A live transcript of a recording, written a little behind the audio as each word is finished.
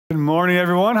Good morning,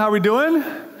 everyone. How are we doing?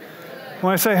 I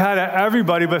want to say hi to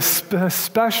everybody, but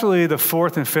especially the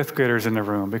fourth and fifth graders in the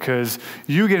room, because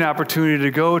you get an opportunity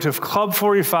to go to Club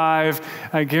 45.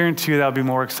 I guarantee you that'll be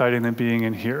more exciting than being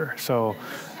in here. So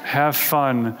have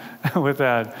fun with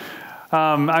that.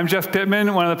 I'm Jeff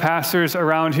Pittman, one of the pastors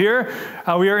around here.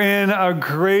 We are in a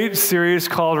great series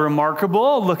called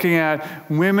Remarkable, looking at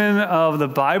women of the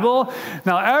Bible.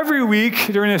 Now, every week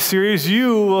during this series,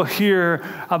 you will hear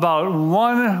about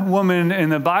one woman in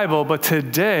the Bible, but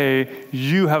today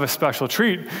you have a special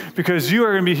treat because you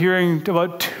are going to be hearing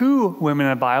about two women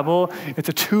in the Bible. It's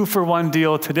a 2-for-1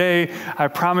 deal today. I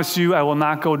promise you I will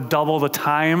not go double the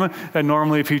time that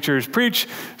normally preachers preach,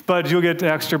 but you'll get the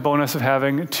extra bonus of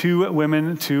having two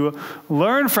women to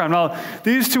learn from. Now,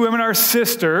 these two women are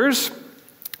sisters,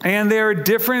 and they're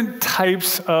different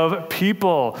types of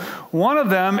people. One of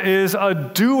them is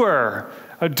a doer.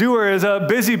 A doer is a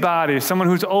busybody, someone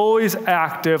who's always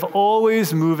active,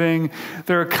 always moving.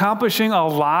 They're accomplishing a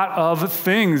lot of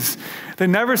things. They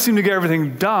never seem to get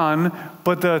everything done,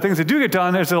 but the things that do get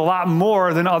done, there's a lot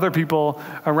more than other people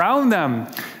around them.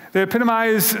 They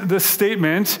epitomize the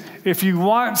statement, if you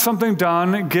want something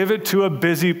done, give it to a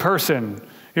busy person.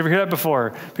 You ever hear that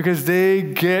before? Because they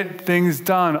get things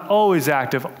done, always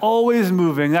active, always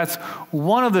moving. That's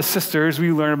one of the sisters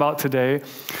we learn about today.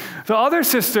 The other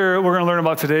sister we're going to learn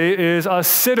about today is a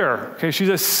sitter. Okay, she's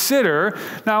a sitter.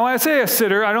 Now, when I say a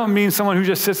sitter, I don't mean someone who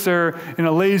just sits there in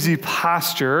a lazy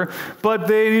posture, but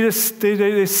they sit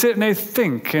and they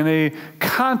think and they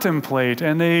contemplate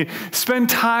and they spend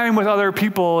time with other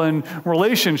people and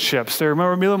relationships. They're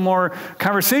a little more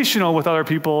conversational with other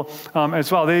people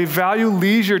as well. They value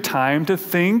leisure time to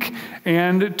think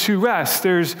and to rest.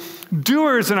 There's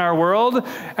doers in our world,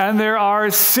 and there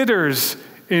are sitters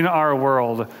in our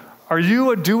world. Are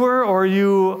you a doer or are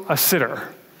you a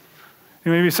sitter?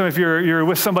 Maybe if you're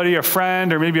with somebody, a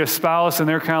friend, or maybe a spouse, and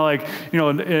they're kind of like,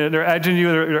 they're edging you,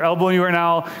 they're elbowing you right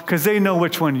now, because they know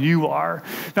which one you are.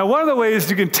 Now, one of the ways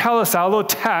you can tell us, a little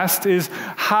test, is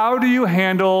how do you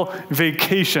handle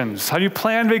vacations? How do you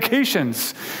plan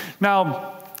vacations? Now,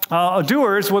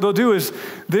 doers, what they'll do is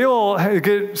they'll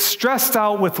get stressed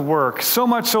out with work, so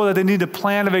much so that they need to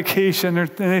plan a vacation, and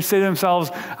they say to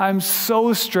themselves, I'm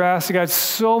so stressed, I got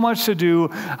so much to do,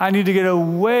 I need to get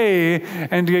away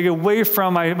and to get away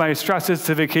from my stresses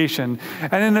to vacation.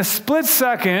 And in a split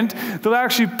second, they'll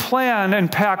actually plan and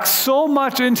pack so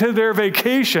much into their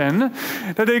vacation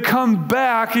that they come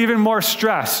back even more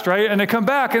stressed, right? And they come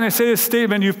back and they say this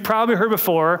statement you've probably heard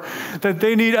before, that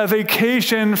they need a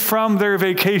vacation from their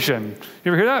vacation. You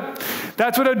ever hear that?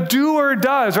 That's what a doer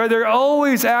does, right? They're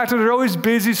always active, they're always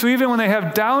busy, so even when they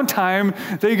have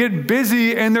downtime, they get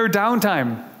busy in their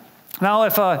downtime. Now,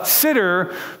 if a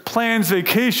sitter plans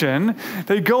vacation,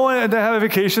 they go in to have a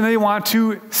vacation, they want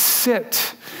to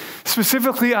sit.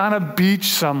 Specifically on a beach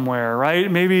somewhere,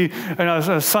 right? Maybe in a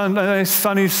nice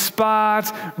sunny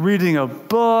spot, reading a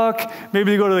book.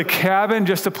 Maybe they go to the cabin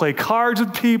just to play cards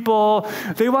with people.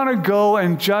 They want to go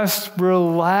and just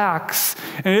relax.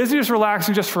 And it isn't just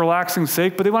relaxing just for relaxing's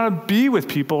sake, but they want to be with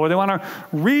people, or they want to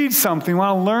read something,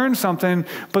 want to learn something,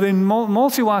 but they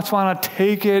mostly want to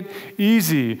take it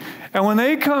easy. And when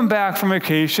they come back from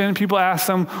vacation, people ask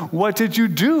them, what did you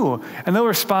do? And they'll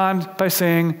respond by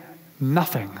saying,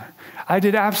 nothing. I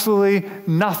did absolutely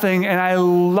nothing, and I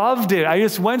loved it. I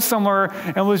just went somewhere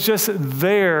and was just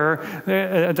there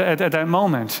at that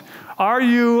moment. Are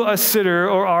you a sitter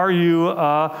or are you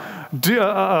a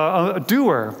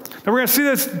doer? Now, we're going to see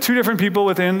this two different people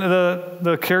within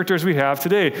the characters we have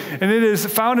today. And it is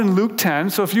found in Luke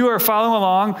 10. So if you are following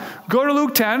along, go to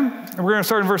Luke 10, and we're going to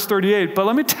start in verse 38. But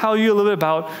let me tell you a little bit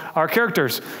about our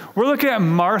characters. We're looking at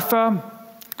Martha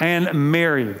and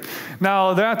Mary.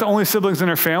 Now, they're not the only siblings in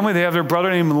their family. They have their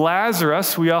brother named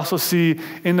Lazarus, we also see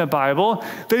in the Bible.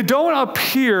 They don't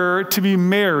appear to be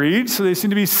married, so they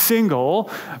seem to be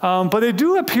single, but they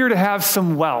do appear to have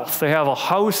some wealth. They have a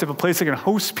house, they have a place they can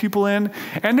host people in,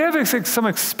 and they have some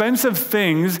expensive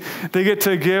things they get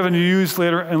to give and use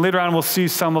later, and later on we'll see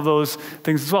some of those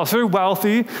things as well. So they're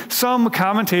wealthy. Some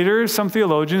commentators, some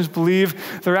theologians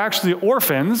believe they're actually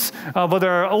orphans, but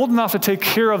they're old enough to take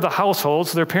care of the household,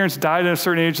 so their parents died at a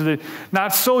certain age, so they're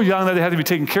not so young that they had to be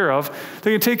taken care of.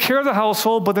 They can take care of the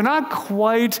household, but they're not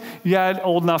quite yet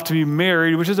old enough to be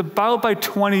married, which is about by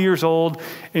 20 years old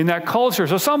in that culture.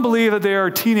 So some believe that they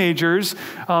are teenagers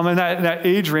in that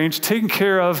age range, taking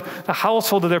care of the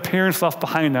household that their parents left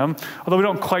behind them, although we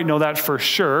don't quite know that for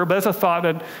sure, but that's a thought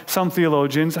that some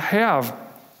theologians have.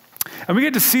 And we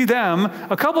get to see them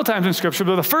a couple times in Scripture,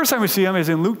 but the first time we see them is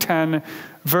in Luke 10,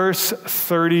 verse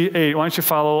 38. Why don't you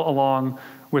follow along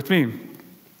with me?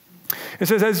 It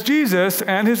says, as Jesus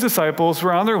and his disciples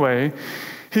were on their way,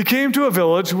 he came to a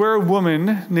village where a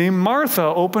woman named Martha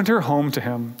opened her home to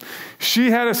him.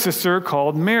 She had a sister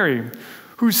called Mary,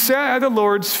 who sat at the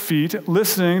Lord's feet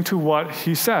listening to what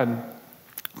he said.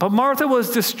 But Martha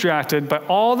was distracted by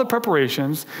all the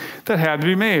preparations that had to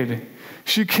be made.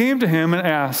 She came to him and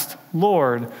asked,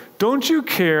 Lord, don't you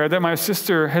care that my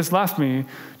sister has left me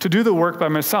to do the work by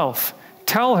myself?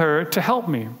 Tell her to help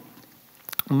me.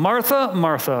 Martha,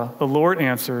 Martha, the Lord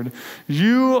answered,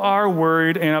 you are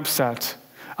worried and upset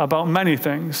about many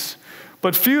things,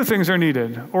 but few things are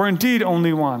needed, or indeed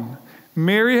only one.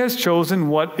 Mary has chosen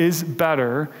what is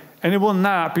better, and it will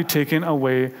not be taken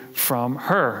away from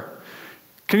her.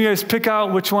 Can you guys pick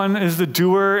out which one is the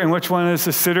doer and which one is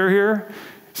the sitter here?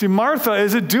 See, Martha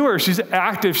is a doer. She's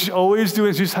active. She's always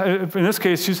doing, in this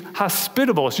case, she's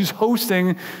hospitable. She's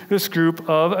hosting this group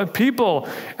of people.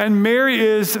 And Mary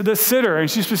is the sitter, and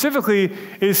she specifically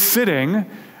is sitting,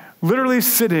 literally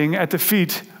sitting at the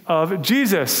feet of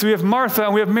Jesus. So we have Martha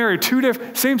and we have Mary,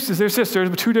 they're sisters,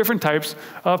 but two different types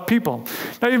of people.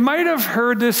 Now, you might have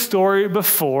heard this story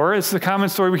before. It's the common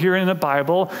story we hear in the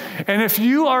Bible. And if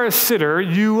you are a sitter,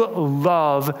 you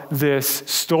love this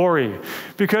story,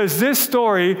 because this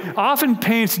story often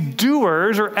paints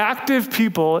doers or active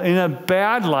people in a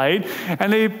bad light,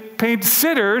 and they paint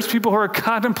sitters, people who are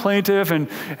contemplative and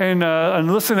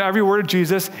listen to every word of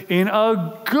Jesus, in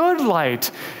a good light.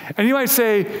 And you might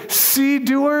say, see,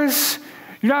 doers,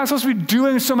 you're not supposed to be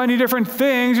doing so many different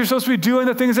things. You're supposed to be doing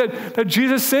the things that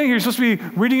Jesus is saying. You're supposed to be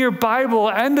reading your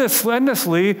Bible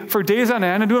endlessly for days on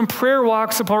end and doing prayer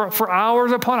walks for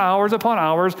hours upon hours upon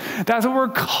hours. That's what we're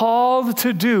called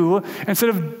to do instead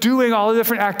of doing all the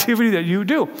different activity that you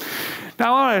do.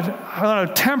 Now, I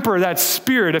want to temper that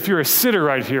spirit if you're a sitter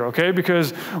right here, okay? Because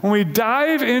when we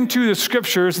dive into the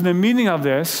scriptures and the meaning of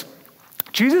this,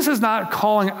 Jesus is not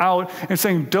calling out and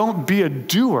saying, don't be a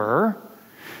doer.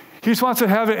 He just wants to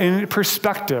have it in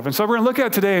perspective. And so we're going to look at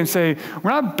it today and say,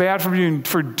 we're not bad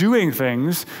for doing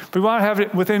things, but we want to have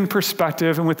it within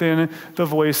perspective and within the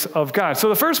voice of God. So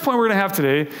the first point we're going to have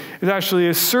today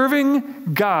is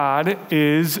serving God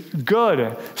is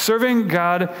good. Serving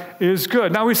God is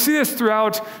good. Now, we see this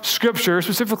throughout Scripture,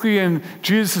 specifically in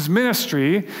Jesus'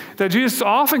 ministry, that Jesus is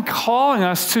often calling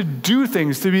us to do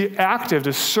things, to be active,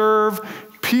 to serve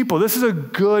people. This is a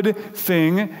good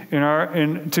thing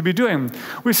to be doing.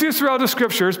 We see this throughout the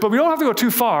scriptures, but we don't have to go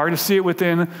too far to see it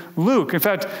within Luke. In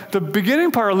fact, the beginning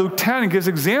part of Luke 10 gives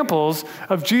examples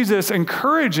of Jesus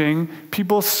encouraging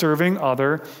people serving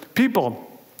other people.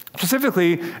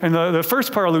 Specifically, in the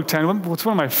first part of Luke 10, it's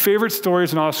one of my favorite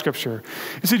stories in all of Scripture.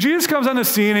 You see, Jesus comes on the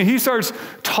scene and he starts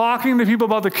talking to people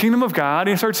about the kingdom of God.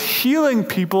 And he starts healing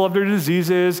people of their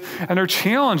diseases and their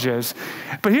challenges.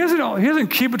 But he doesn't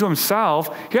keep it to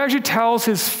himself. He actually tells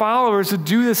his followers to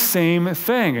do the same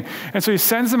thing. And so he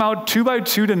sends them out 2 by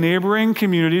 2 to neighboring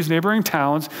communities, neighboring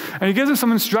towns, and he gives them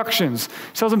some instructions.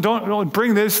 He tells them, don't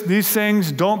bring these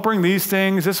things, don't bring these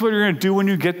things. This is what you're going to do when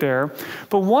you get there.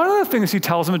 But one of the things he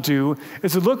tells them to do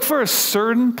is to look for a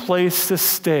certain place to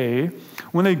stay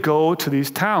when they go to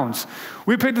these towns.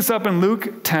 We picked this up in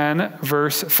Luke 10,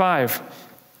 verse 5.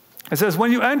 It says,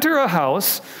 when you enter a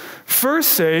house,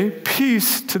 first say,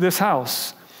 peace to this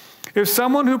house. If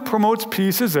someone who promotes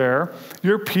peace is there,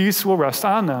 your peace will rest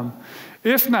on them.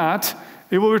 If not,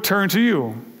 it will return to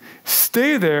you.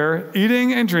 Stay there,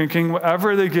 eating and drinking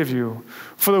whatever they give you,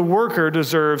 for the worker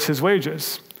deserves his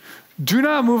wages. Do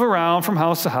not move around from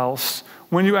house to house.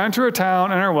 When you enter a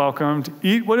town and are welcomed,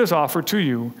 eat what is offered to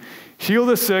you. Heal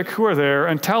the sick who are there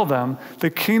and tell them the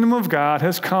kingdom of God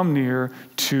has come near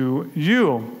to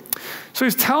you. So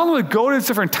he's telling them to go to these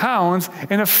different towns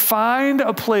and to find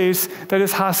a place that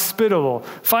is hospitable.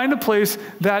 Find a place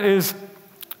that is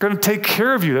going to take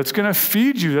care of you, that's going to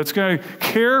feed you, that's going to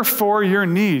care for your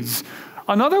needs.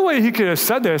 Another way he could have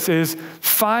said this is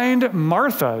find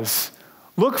Marthas.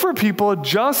 Look for people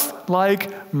just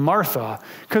like Martha,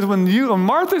 because when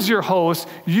Martha's your host,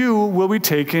 you will be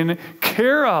taken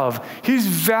care of. He's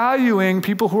valuing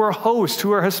people who are hosts,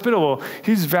 who are hospitable.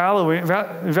 He's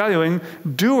valuing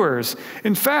doers.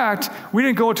 In fact, we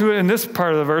didn't go into it in this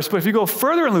part of the verse, but if you go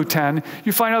further in Luke 10,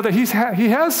 you find out that he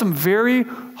has some very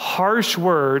harsh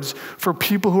words for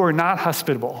people who are not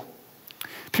hospitable.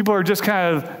 People are just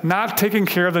kind of not taking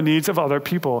care of the needs of other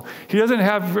people. He doesn't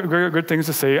have very good things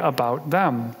to say about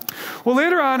them. Well,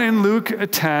 later on in Luke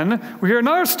 10, we hear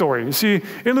another story. You see,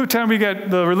 in Luke 10, we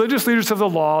get the religious leaders of the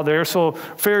law there, so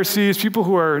Pharisees, people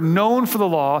who are known for the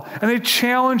law, and they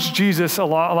challenge Jesus a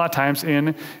lot of times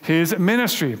in his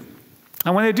ministry.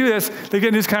 And when they do this, they get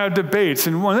in these kind of debates.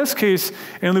 And in this case,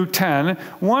 in Luke 10,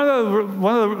 one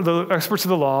of the experts of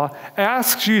the law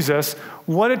asks Jesus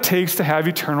what it takes to have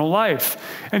eternal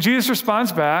life. And Jesus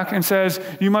responds back and says,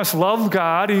 you must love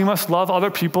God and you must love other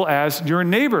people as your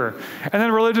neighbor. And then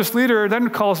a religious leader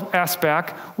then asks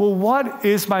back, well, what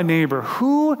is my neighbor?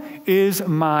 Who is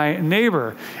my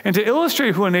neighbor? And to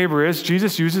illustrate who a neighbor is,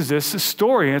 Jesus uses this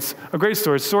story. It's a great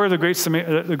story. It's the story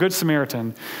of the Good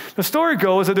Samaritan. The story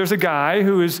goes that there's a guy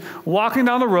who is walking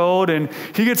down the road and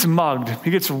he gets mugged.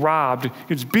 He gets robbed.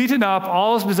 He gets beaten up.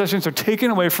 All his possessions are taken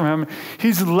away from him.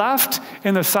 He's left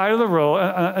in the side of the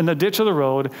road, in the ditch of the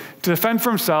road, to defend for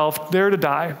himself, there to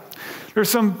die. There's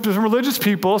some religious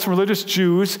people, some religious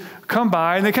Jews come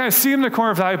by, and they kind of see him in the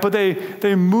corner of the eye, but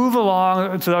they move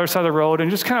along to the other side of the road and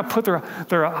just kind of put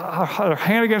their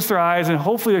hand against their eyes, and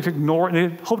hopefully they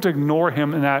hope to ignore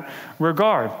him in that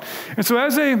regard. And so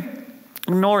as they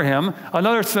ignore him,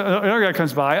 another guy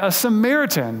comes by, a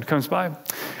Samaritan comes by.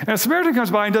 And a Samaritan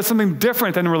comes by and does something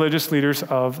different than the religious leaders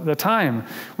of the time.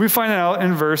 We find it out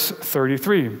in verse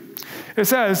 33. It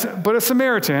says, but a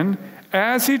Samaritan,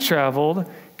 as he traveled,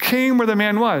 came where the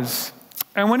man was.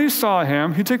 And when he saw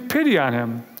him, he took pity on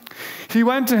him. He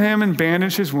went to him and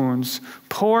bandaged his wounds,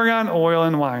 pouring on oil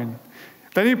and wine.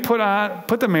 Then he put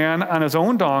the man on his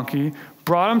own donkey,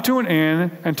 brought him to an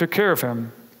inn, and took care of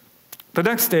him. The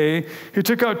next day, he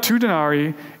took out 2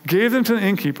 denarii, gave them to the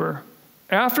innkeeper.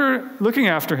 After looking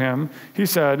after him, he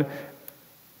said,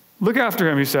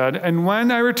 and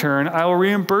when I return, I will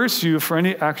reimburse you for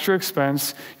any extra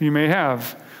expense you may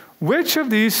have. Which of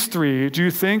these 3 do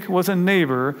you think was a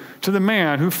neighbor to the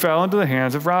man who fell into the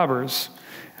hands of robbers?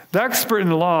 The expert in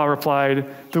the law replied,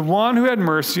 the one who had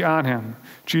mercy on him.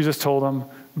 Jesus told him,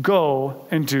 go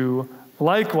and do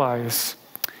likewise.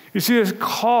 You see, this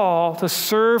call to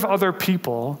serve other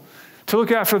people, to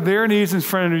look after their needs in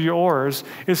front of yours,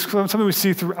 is something we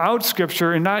see throughout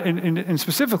Scripture and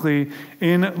specifically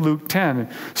in Luke 10.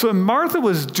 So what Martha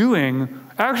was doing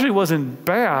actually wasn't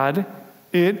bad,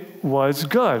 it was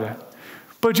good.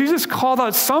 But Jesus called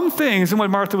out some things in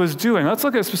what Martha was doing. Let's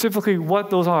look at specifically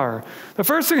what those are. The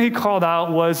first thing he called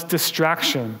out was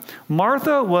distraction.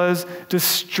 Martha was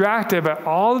distracted by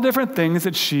all the different things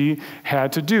that she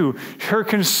had to do. Her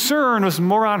concern was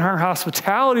more on her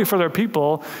hospitality for their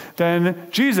people than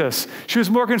Jesus. She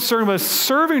was more concerned with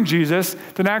serving Jesus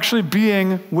than actually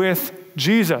being with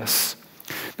Jesus.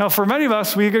 Now, for many of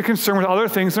us, we get concerned with other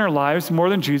things in our lives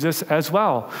more than Jesus as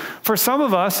well. For some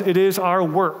of us, it is our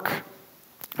work.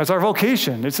 It's our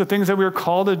vocation. It's the things that we are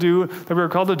called to do,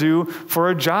 for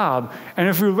a job. And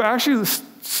if we actually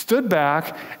stood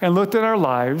back and looked at our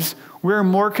lives, we're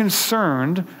more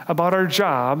concerned about our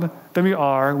job than we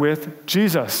are with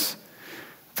Jesus.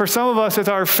 For some of us, it's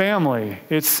our family.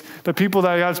 It's the people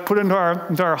that God's put into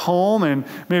our home, and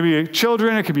maybe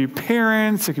children, it could be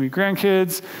parents, it could be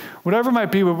grandkids, whatever it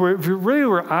might be. But if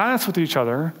we're honest with each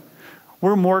other,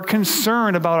 we're more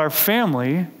concerned about our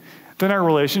family than our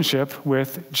relationship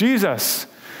with Jesus.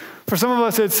 For some of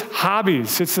us, it's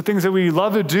hobbies. It's the things that we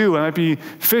love to do. It might be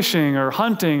fishing or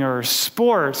hunting or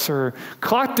sports or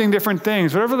collecting different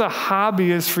things, whatever the hobby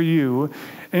is for you.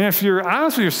 And if you're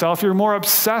honest with yourself, you're more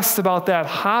obsessed about that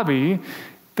hobby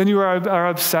than you are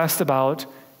obsessed about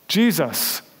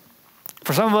Jesus.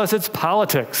 For some of us, it's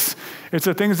politics. It's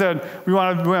the things that we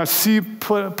want to see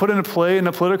put into play in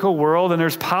the political world, and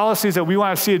there's policies that we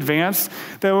want to see advanced,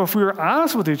 that if we were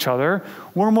honest with each other,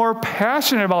 we're more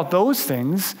passionate about those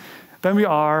things than we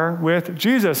are with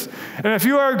Jesus. And if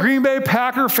you are a Green Bay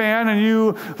Packer fan and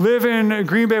you live in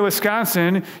Green Bay,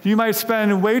 Wisconsin, you might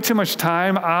spend way too much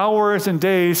time, hours and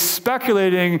days,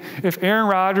 speculating if Aaron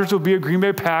Rodgers will be a Green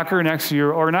Bay Packer next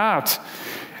year or not.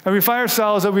 And we find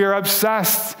ourselves that we are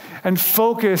obsessed and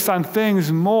focused on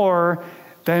things more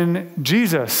than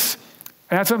Jesus.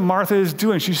 And that's what Martha is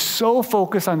doing. She's so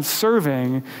focused on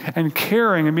serving and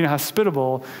caring and being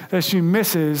hospitable that she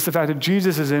misses the fact that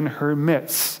Jesus is in her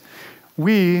midst.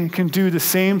 We can do the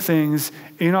same things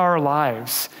in our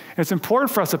lives. And it's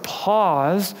important for us to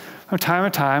pause from time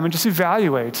to time and just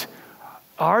evaluate,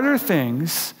 are there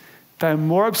things that I'm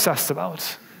more obsessed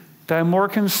about, that I'm more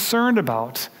concerned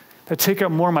about, that take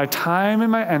up more of my time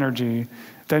and my energy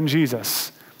than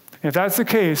Jesus? And if that's the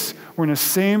case, we're in the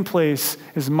same place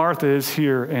as Martha is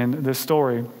here in this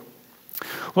story.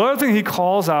 Well, the other thing he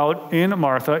calls out in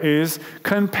Martha is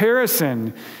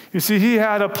comparison. You see, he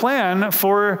had a plan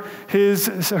for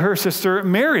her sister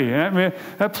Mary. And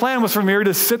that plan was for Mary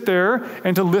to sit there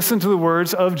and to listen to the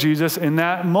words of Jesus in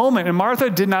that moment. And Martha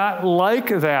did not like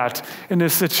that in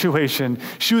this situation.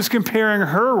 She was comparing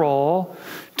her role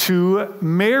to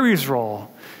Mary's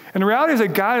role. And the reality is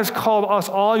that God has called us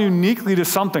all uniquely to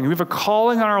something. We have a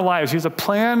calling on our lives. He has a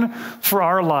plan for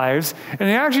our lives. And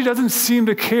he actually doesn't seem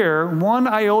to care one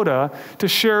iota to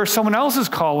share someone else's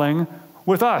calling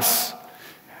with us. In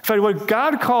fact, what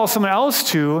God calls someone else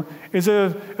to is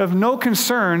of no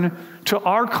concern to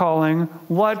our calling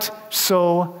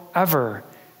whatsoever.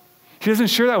 He doesn't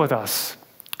share that with us.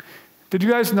 Did you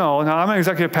guys know, now I'm an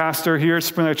executive pastor here at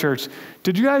Spring Lake Church,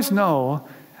 did you guys know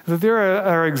that there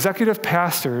are executive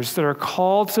pastors that are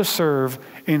called to serve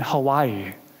in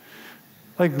Hawaii?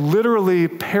 Like literally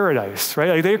paradise, right?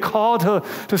 Like they're called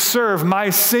to serve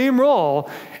my same role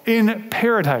in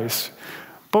paradise.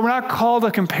 But we're not called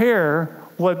to compare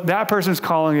what that person's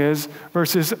calling is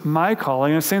versus my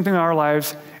calling. And the same thing in our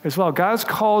lives as well. God's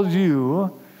called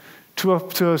you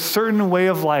to a certain way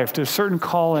of life, to a certain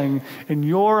calling in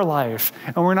your life.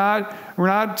 And we're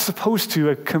not supposed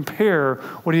to compare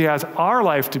what he has our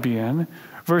life to be in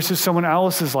versus someone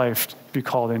else's life to be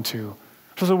called into.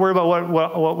 So worry about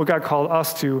what God called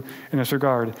us to in this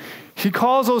regard. He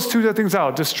calls those two things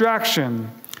out,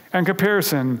 distraction and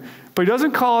comparison, but he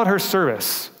doesn't call it her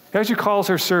service. He actually calls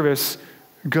her service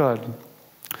good.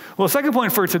 Well, the second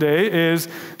point for today is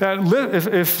that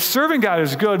if serving God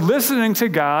is good, listening to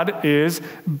God is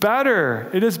better.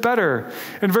 It is better.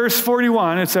 In verse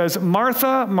 41, it says,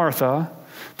 "Martha, Martha,"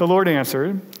 the Lord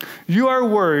answered, "you are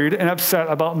worried and upset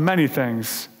about many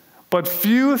things, but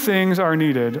few things are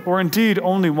needed, or indeed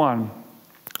only one.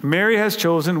 Mary has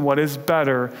chosen what is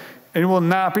better, and will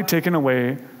not be taken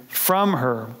away from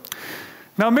her."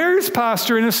 Now, Mary's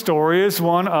posture in the story is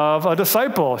one of a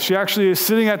disciple. She actually is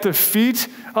sitting at the feet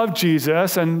of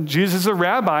Jesus, and Jesus is a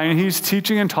rabbi, and he's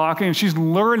teaching and talking, and she's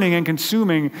learning and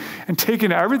consuming and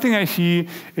taking everything that he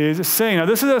is saying. Now,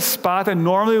 this is a spot that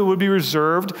normally would be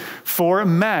reserved for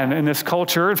men in this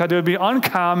culture. In fact, it would be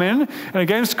uncommon and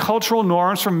against cultural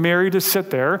norms for Mary to sit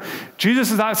there. Jesus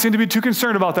does not seem to be too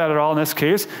concerned about that at all in this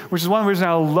case, which is one reason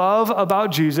I love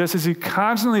about Jesus, is he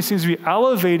constantly seems to be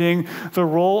elevating the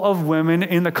role of women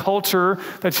in the culture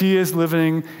that he is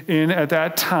living in at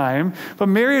that time. But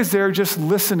Mary is there just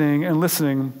listening and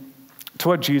listening to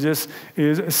what Jesus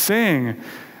is saying.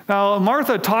 Now,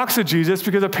 Martha talks to Jesus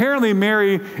because apparently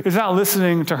Mary is not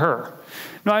listening to her.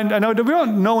 Now, I know we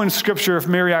don't know in Scripture if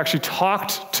Mary actually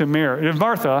talked to Mary, if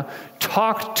Martha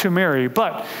talked to Mary,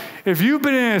 but if you've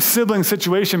been in a sibling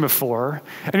situation before,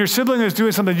 and your sibling is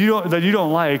doing something that you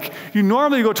don't like, you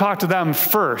normally go talk to them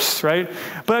first, right?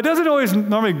 But it doesn't always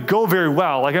normally go very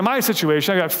well. Like in my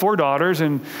situation, I got 4 daughters,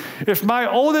 and if my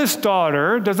oldest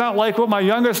daughter does not like what my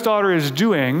youngest daughter is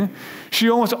doing, she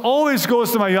almost always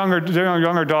goes to my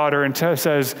younger daughter and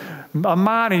says,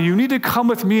 "Amani, you need to come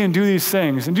with me and do these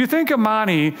things." And do you think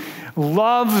Amani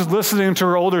loves listening to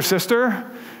her older sister?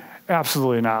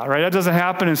 Absolutely not, right? That doesn't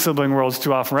happen in sibling worlds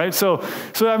too often, right? So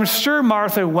I'm sure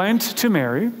Martha went to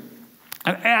Mary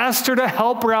and asked her to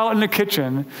help her out in the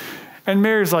kitchen. And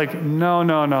Mary's like, no,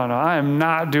 I am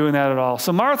not doing that at all.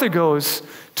 So Martha goes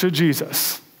to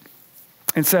Jesus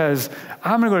and says,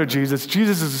 I'm going to go to Jesus.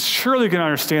 Jesus is surely going to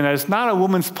understand that it's not a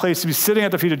woman's place to be sitting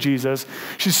at the feet of Jesus.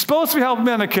 She's supposed to be helping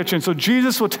me in the kitchen, so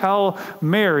Jesus will tell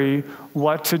Mary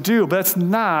what to do. But that's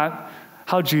not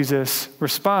how Jesus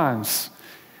responds.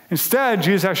 Instead,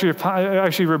 Jesus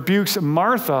actually rebukes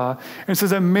Martha and says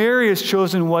that Mary has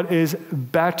chosen what is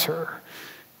better.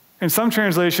 In some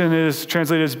translation, it is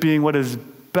translated as being what is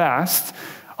best.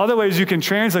 Other ways you can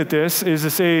translate this is to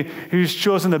say he's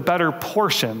chosen the better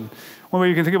portion. One way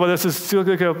you can think about this is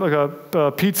like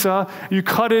a pizza. You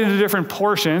cut it into different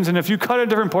portions, and if you cut it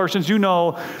into different portions, you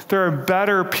know there are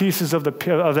better pieces of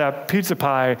that pizza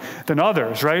pie than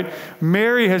others, right?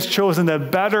 Mary has chosen the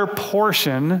better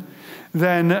portion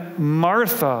than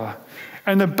Martha.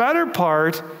 And the better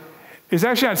part is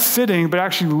actually not sitting, but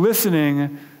actually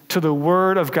listening to the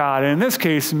Word of God. And in this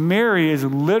case, Mary is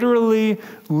literally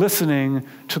listening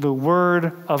to the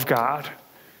Word of God.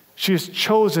 She has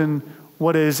chosen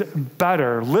what is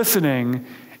better. Listening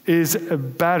is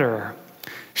better.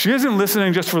 She isn't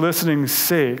listening just for listening's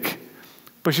sake,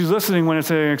 but she's listening when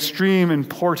it's an extreme,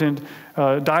 important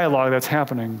dialogue that's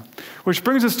happening. Which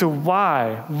brings us to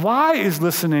why. Why is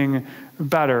listening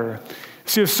better?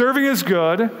 See, if serving is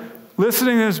good,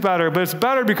 listening is better, but it's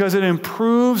better because it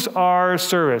improves our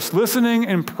service. Listening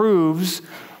improves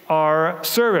our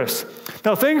service.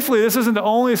 Now, thankfully, this isn't the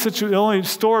only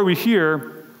story we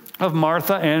hear of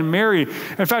Martha and Mary.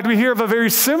 In fact, we hear of a very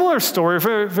similar story,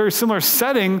 a very similar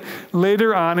setting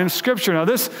later on in Scripture. Now,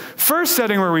 this first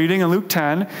setting we're reading in Luke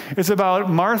 10 is about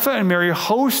Martha and Mary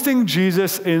hosting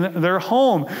Jesus in their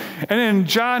home. And in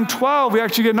John 12, we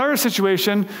actually get another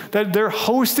situation that they're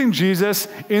hosting Jesus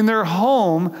in their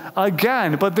home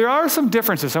again. But there are some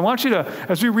differences. I want you to,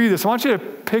 as we read this, I want you to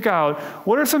pick out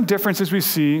what are some differences we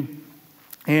see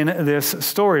in this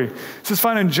story. This is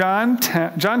found in John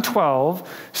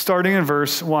 12, starting in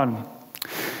verse 1.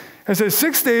 It says,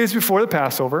 6 days before the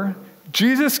Passover,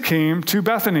 Jesus came to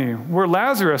Bethany, where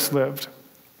Lazarus lived,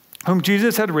 whom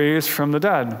Jesus had raised from the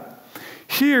dead.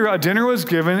 Here a dinner was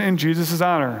given in Jesus'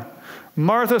 honor.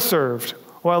 Martha served,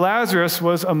 while Lazarus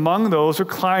was among those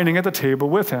reclining at the table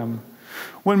with him.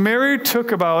 When Mary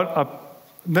took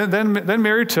Then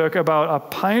Mary took about a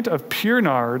pint of pure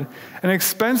nard, an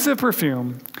expensive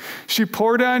perfume. She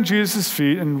poured it on Jesus'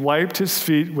 feet and wiped his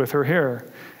feet with her hair.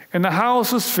 And the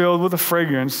house was filled with the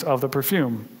fragrance of the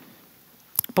perfume.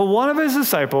 But one of his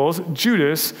disciples,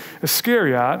 Judas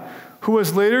Iscariot, who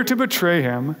was later to betray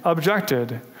him,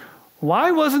 objected.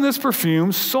 Why wasn't this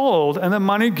perfume sold and the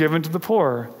money given to the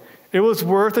poor? It was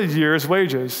worth a year's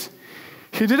wages.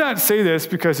 He did not say this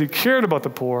because he cared about the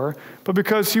poor, but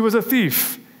because he was a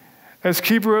thief. As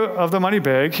keeper of the money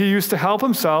bag, he used to help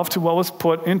himself to what was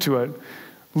put into it.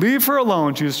 Leave her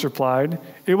alone, Jesus replied.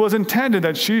 It was intended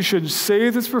that she should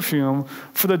save this perfume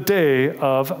for the day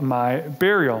of my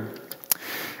burial.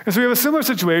 And so we have a similar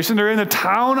situation. They're in the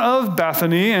town of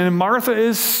Bethany, and Martha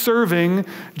is serving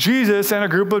Jesus and a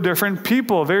group of different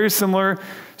people. Very similar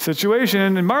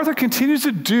situation. And Martha continues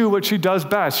to do what she does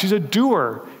best. She's a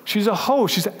doer. She's a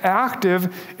host. She's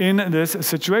active in this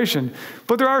situation.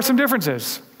 But there are some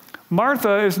differences.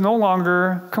 Martha is no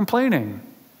longer complaining.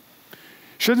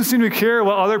 She doesn't seem to care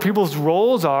what other people's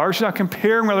roles are. She's not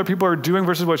comparing what other people are doing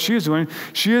versus what she's doing.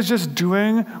 She is just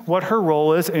doing what her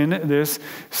role is in this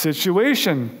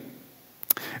situation.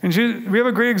 And we have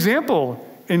a great example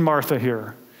in Martha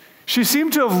here. She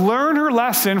seemed to have learned her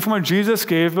lesson from what Jesus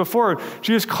gave before.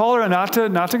 Jesus called her not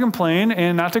to complain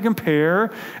and not to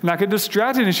compare, not get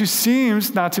distracted. And she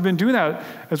seems not to have been doing that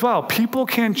as well. People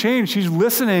can change. She's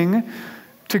listening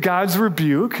to God's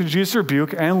rebuke, Jesus'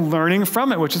 rebuke, and learning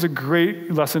from it, which is a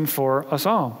great lesson for us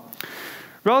all.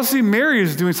 We also see Mary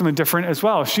is doing something different as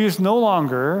well. She is no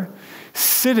longer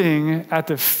sitting at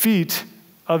the feet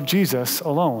of Jesus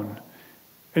alone.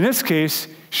 In this case,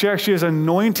 she actually is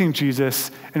anointing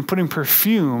Jesus and putting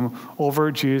perfume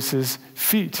over Jesus'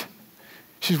 feet.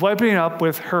 She's wiping it up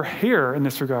with her hair in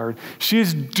this regard. She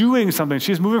is doing something.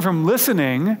 She's moving from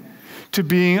listening to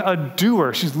being a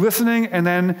doer. She's listening and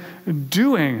then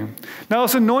doing. Now,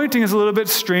 this anointing is a little bit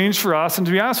strange for us, and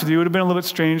to be honest with you, it would have been a little bit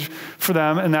strange for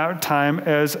them in that time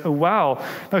as well.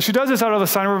 Now, she does this out of a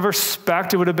sign of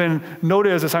respect. It would have been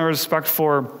noted as a sign of respect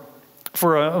for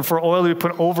oil to be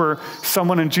put over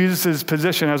someone in Jesus'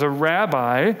 position as a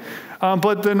rabbi.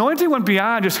 But the anointing went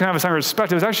beyond just kind of a sign of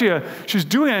respect. It was actually she was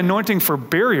doing an anointing for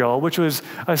burial, which was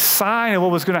a sign of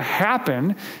what was going to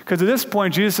happen. Because at this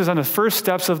point, Jesus is on the first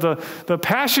steps of the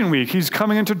Passion Week. He's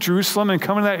coming into Jerusalem and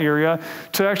coming to that area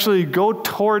to actually go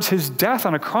towards his death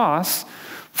on a cross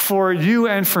for you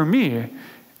and for me.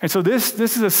 And so this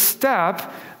is a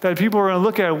step that people are going to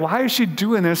look at. Why is she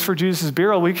doing this for Jesus'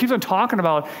 burial? We keep on talking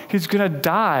about he's going to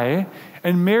die,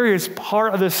 and Mary is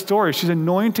part of this story. She's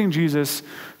anointing Jesus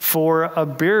for a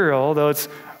burial, though it's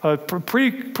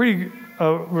pretty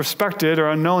respected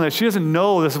or unknown that she doesn't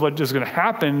know this is what is going to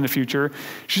happen in the future.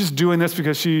 She's just doing this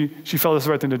because she felt this was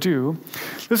the right thing to do.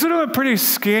 This is a pretty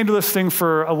scandalous thing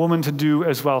for a woman to do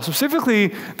as well,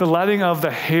 specifically the letting of the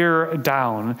hair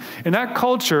down. In that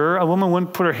culture, a woman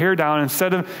wouldn't put her hair down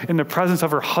instead of in the presence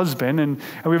of her husband, and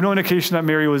we have no indication that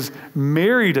Mary was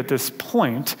married at this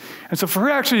point. And so for her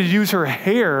actually to use her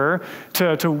hair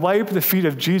to wipe the feet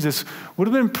of Jesus would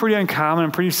have been pretty uncommon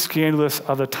and pretty scandalous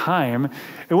of the time.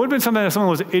 It would have been something that someone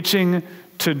was itching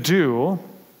to do.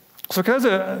 So it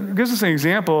gives us an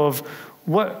example of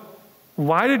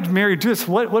why did Mary do this?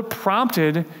 What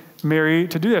prompted Mary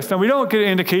to do this? Now, we don't get an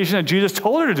indication that Jesus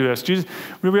told her to do this.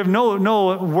 We have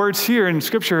no words here in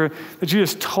Scripture that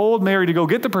Jesus told Mary to go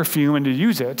get the perfume and to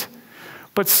use it.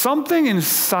 But something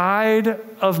inside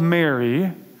of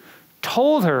Mary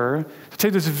told her to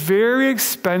take this very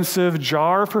expensive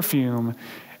jar of perfume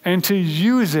and to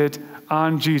use it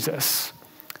on Jesus.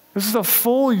 This is a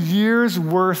full year's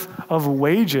worth of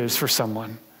wages for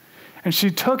someone. And she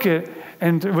took it,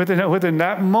 and within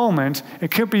that moment,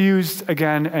 it couldn't be used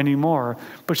again anymore.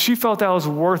 But she felt that was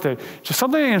worth it. Just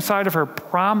something inside of her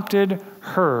prompted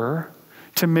her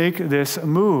to make this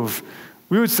move.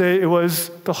 We would say it was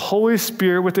the Holy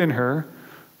Spirit within her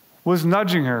was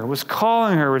nudging her, was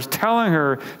calling her, was telling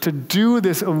her to do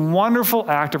this wonderful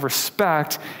act of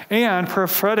respect and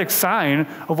prophetic sign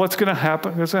of what's going to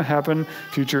happen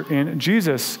future in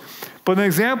Jesus. But in the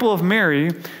example of Mary,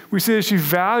 we see that she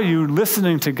valued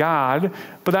listening to God,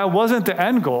 but that wasn't the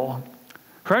end goal.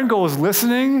 Her end goal was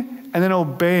listening and then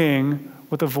obeying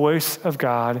what the voice of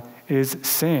God is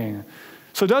saying.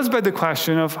 So it does beg the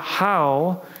question of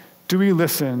how do we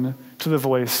listen to the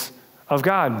voice of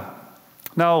God?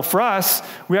 Now, for us,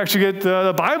 we actually get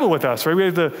the Bible with us, right? We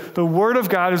have the Word of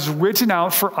God is written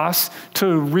out for us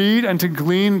to read and to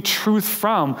glean truth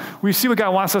from. We see what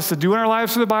God wants us to do in our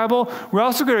lives through the Bible. We're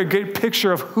also going to get a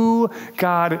picture of who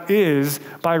God is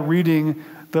by reading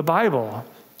the Bible.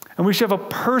 And we should have a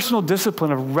personal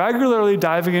discipline of regularly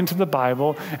diving into the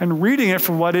Bible and reading it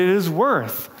for what it is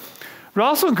worth. We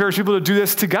also encourage people to do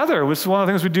this together, which is one of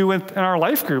the things we do in our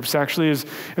life groups, actually, is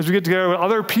we get together with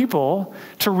other people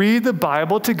to read the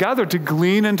Bible together, to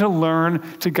glean and to learn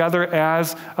together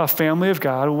as a family of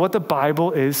God what the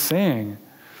Bible is saying.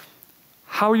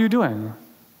 How are you doing?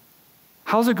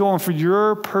 How's it going for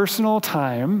your personal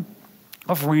time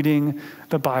of reading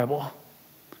the Bible?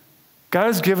 God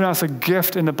has given us a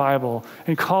gift in the Bible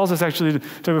and calls us actually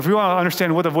to, if we want to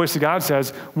understand what the voice of God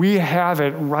says, we have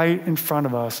it right in front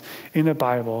of us in the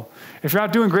Bible. If you're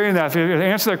not doing great in that, if the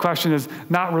answer to that question is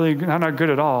not good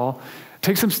at all,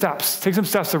 take some steps. Take some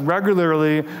steps to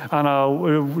regularly, on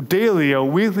a daily, a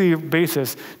weekly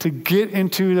basis, to get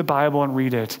into the Bible and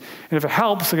read it. And if it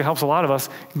helps, like it helps a lot of us,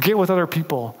 get with other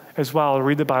people as well to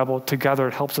read the Bible together.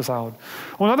 It helps us out.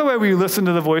 Well, another way we listen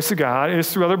to the voice of God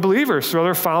is through other believers, through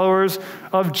other followers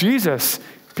of Jesus.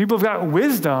 People have got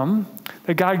wisdom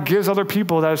that God gives other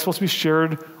people that is supposed to be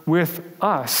shared with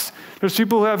us. There's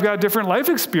people who have got different life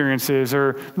experiences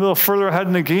or a little further ahead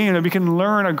in the game that we can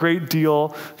learn a great deal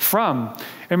from.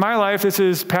 In my life, this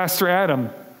is Pastor Adam.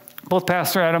 Both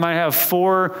Pastor Adam and I have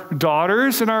 4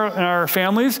 daughters in our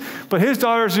families, but his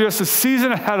daughters are just a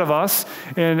season ahead of us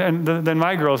than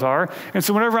my girls are. And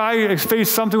so whenever I face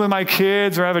something with my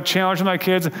kids or I have a challenge with my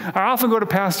kids, I often go to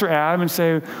Pastor Adam and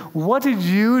say, what did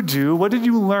you do? What did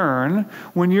you learn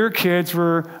when your kids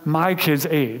were my kids'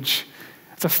 age?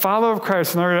 As a follower of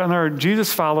Christ and our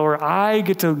Jesus follower, I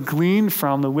get to glean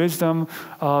from the wisdom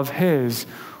of his.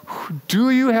 Do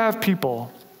you have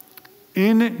people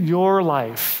in your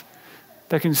life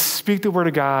that can speak the word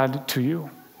of God to you,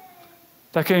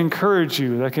 that can encourage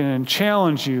you, that can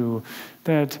challenge you,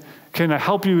 that can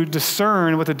help you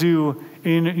discern what to do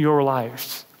in your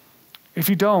lives? If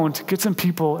you don't, get some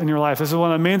people in your life. This is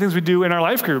one of the main things we do in our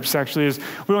life groups, actually, is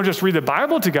we don't just read the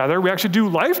Bible together, we actually do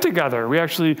life together. We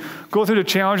actually go through the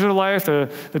challenges of life, the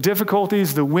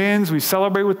difficulties, the wins. We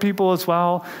celebrate with people as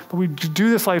well. But we do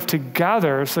this life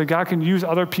together so that God can use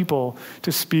other people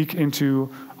to speak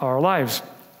into our lives.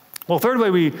 Well, third way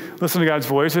we listen to God's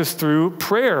voice is through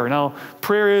prayer. Now,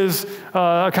 prayer is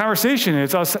a conversation.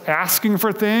 It's us asking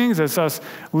for things. It's us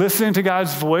listening to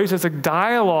God's voice. It's a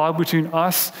dialogue between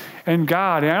us and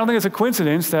God. And I don't think it's a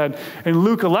coincidence that in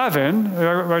Luke 11,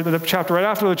 the chapter right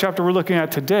after the chapter we're looking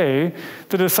at today,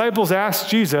 the disciples asked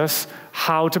Jesus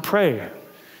how to pray.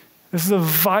 This is a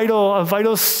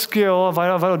vital skill, a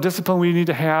vital discipline we need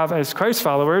to have as Christ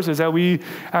followers, is that we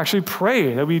actually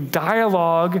pray, that we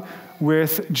dialogue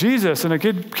with Jesus. And a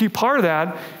key part of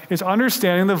that is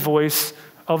understanding the voice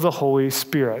of the Holy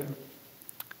Spirit.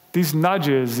 These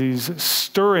nudges, these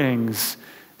stirrings,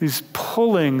 these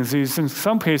pullings, these, in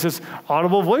some cases,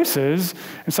 audible voices.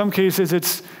 In some cases,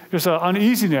 it's just an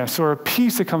uneasiness or a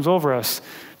peace that comes over us.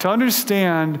 To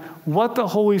understand what the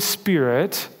Holy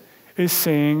Spirit is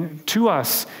saying to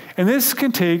us. And this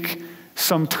can take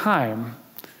some time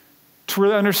to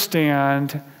really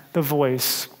understand the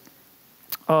voice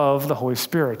of the Holy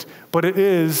Spirit, but it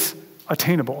is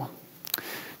attainable.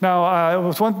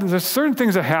 Now, there's certain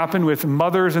things that happen with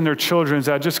mothers and their children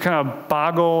that just kind of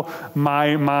boggle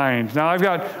my mind. Now, I've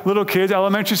got little kids,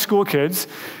 elementary school kids,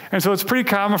 and so it's pretty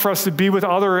common for us to be with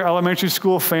other elementary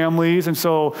school families, and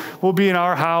so we'll be in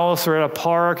our house or at a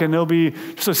park, and there'll be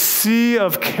just a sea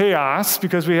of chaos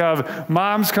because we have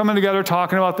moms coming together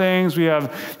talking about things, we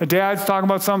have the dads talking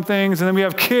about some things, and then we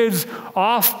have kids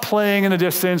off playing in the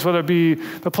distance, whether it be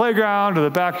the playground or the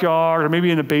backyard or maybe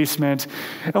in the basement.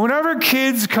 And whenever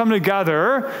kids come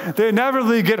together, they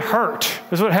inevitably get hurt.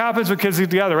 This is what happens when kids get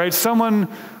together, right? Someone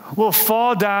will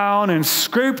fall down and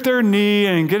scrape their knee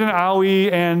and get an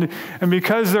owie, and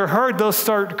because they're hurt, they'll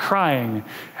start crying.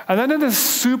 And then this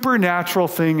supernatural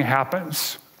thing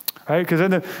happens, right? Because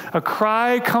then a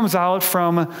cry comes out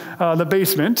from the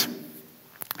basement,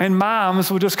 and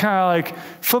moms will just kind of like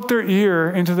flip their ear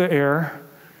into the air,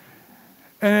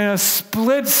 and in a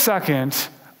split second,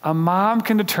 a mom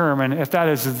can determine if that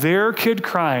is their kid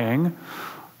crying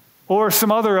or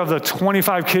some other of the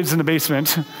 25 kids in the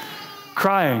basement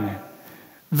crying.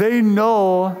 They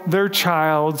know their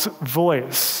child's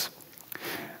voice.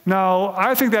 Now,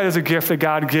 I think that is a gift that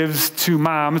God gives to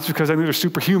moms because I think they're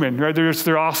superhuman, right?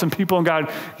 They're awesome people, and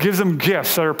God gives them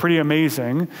gifts that are pretty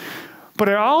amazing. But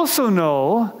I also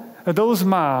know that those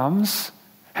moms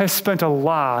have spent a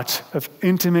lot of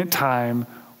intimate time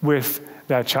with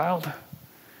that child.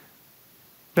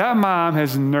 That mom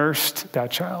has nursed that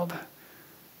child.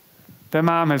 That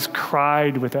mom has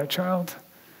cried with that child.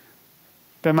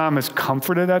 That mom has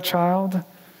comforted that child.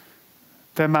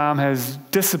 That mom has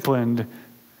disciplined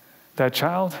that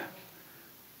child.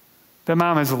 That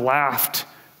mom has laughed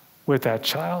with that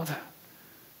child.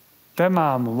 That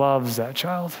mom loves that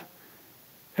child.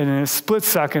 And in a split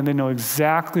second, they know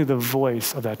exactly the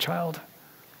voice of that child.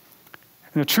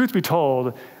 And the truth be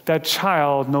told, that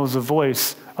child knows the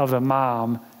voice of the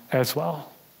mom as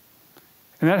well.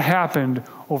 And that happened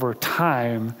over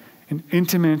time, an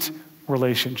intimate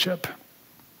relationship.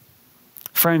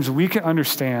 Friends, we can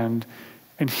understand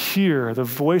and hear the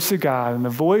voice of God and the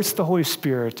voice of the Holy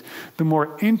Spirit the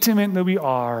more intimate that we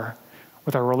are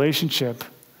with our relationship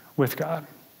with God.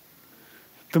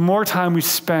 The more time we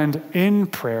spend in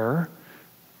prayer,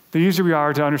 the easier we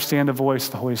are to understand the voice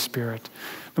of the Holy Spirit.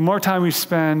 The more time we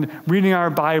spend reading our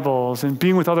Bibles and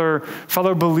being with other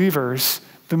fellow believers,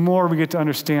 the more we get to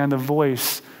understand the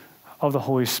voice of the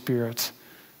Holy Spirit.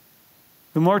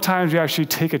 The more times we actually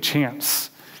take a chance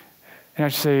and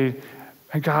actually say,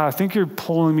 hey, God, I think you're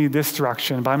pulling me this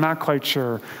direction, but I'm not quite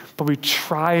sure. But we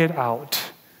try it out.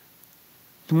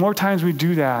 The more times we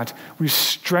do that, we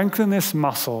strengthen this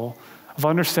muscle of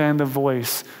understanding the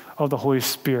voice of the Holy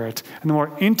Spirit. And the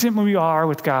more intimate we are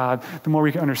with God, the more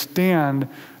we can understand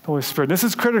the Holy Spirit. This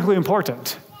is critically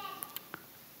important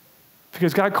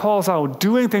because God calls out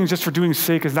doing things just for doing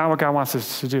sake is not what God wants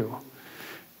us to do.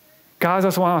 God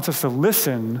also wants us to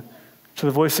listen to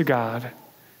the voice of God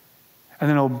and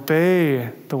then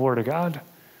obey the word of God,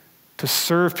 to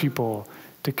serve people,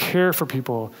 to care for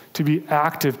people, to be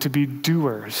active, to be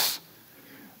doers.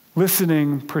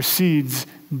 Listening precedes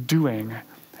doing.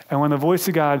 And when the voice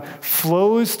of God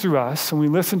flows through us and we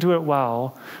listen to it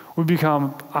well, we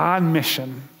become on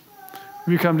mission.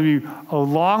 We become to be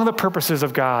along the purposes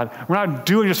of God. We're not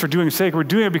doing it just for doing sake. We're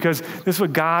doing it because this is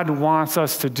what God wants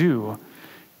us to do.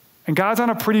 And God's on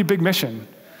a pretty big mission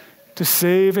to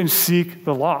save and seek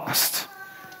the lost.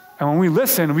 And when we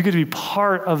listen, we get to be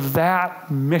part of that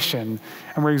mission.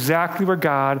 And we're exactly where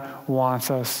God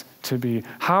wants us to be.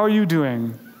 How are you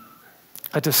doing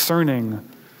at discerning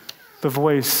the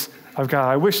voice of God?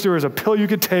 I wish there was a pill you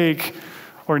could take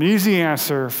or an easy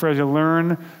answer for you to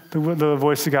learn the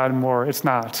voice of God more. It's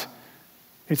not.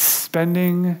 It's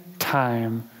spending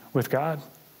time with God.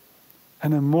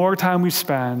 And the more time we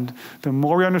spend, the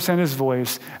more we understand his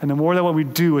voice, and the more that what we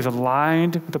do is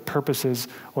aligned with the purposes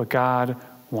of what God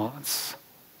wants.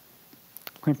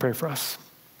 Let me pray for us.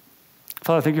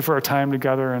 Father, thank you for our time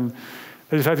together and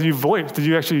the fact that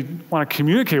you actually want to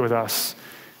communicate with us.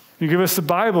 You give us the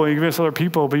Bible, you give us other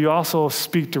people, but you also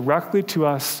speak directly to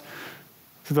us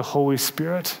through the Holy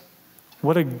Spirit.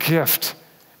 What a gift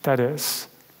that is.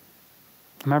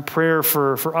 And my prayer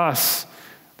for us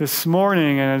this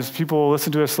morning, and as people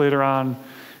listen to us later on,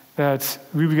 that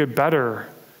we would get better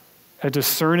at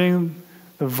discerning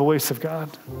the voice of God.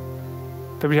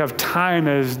 That we have time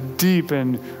that is deep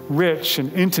and rich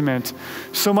and intimate,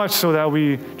 so much so that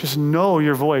we just know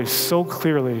your voice so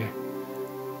clearly,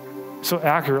 so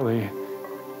accurately,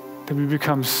 that we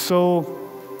become so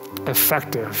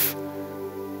effective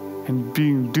in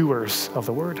being doers of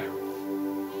the word.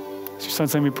 It's your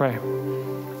son's name we pray.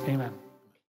 Amen.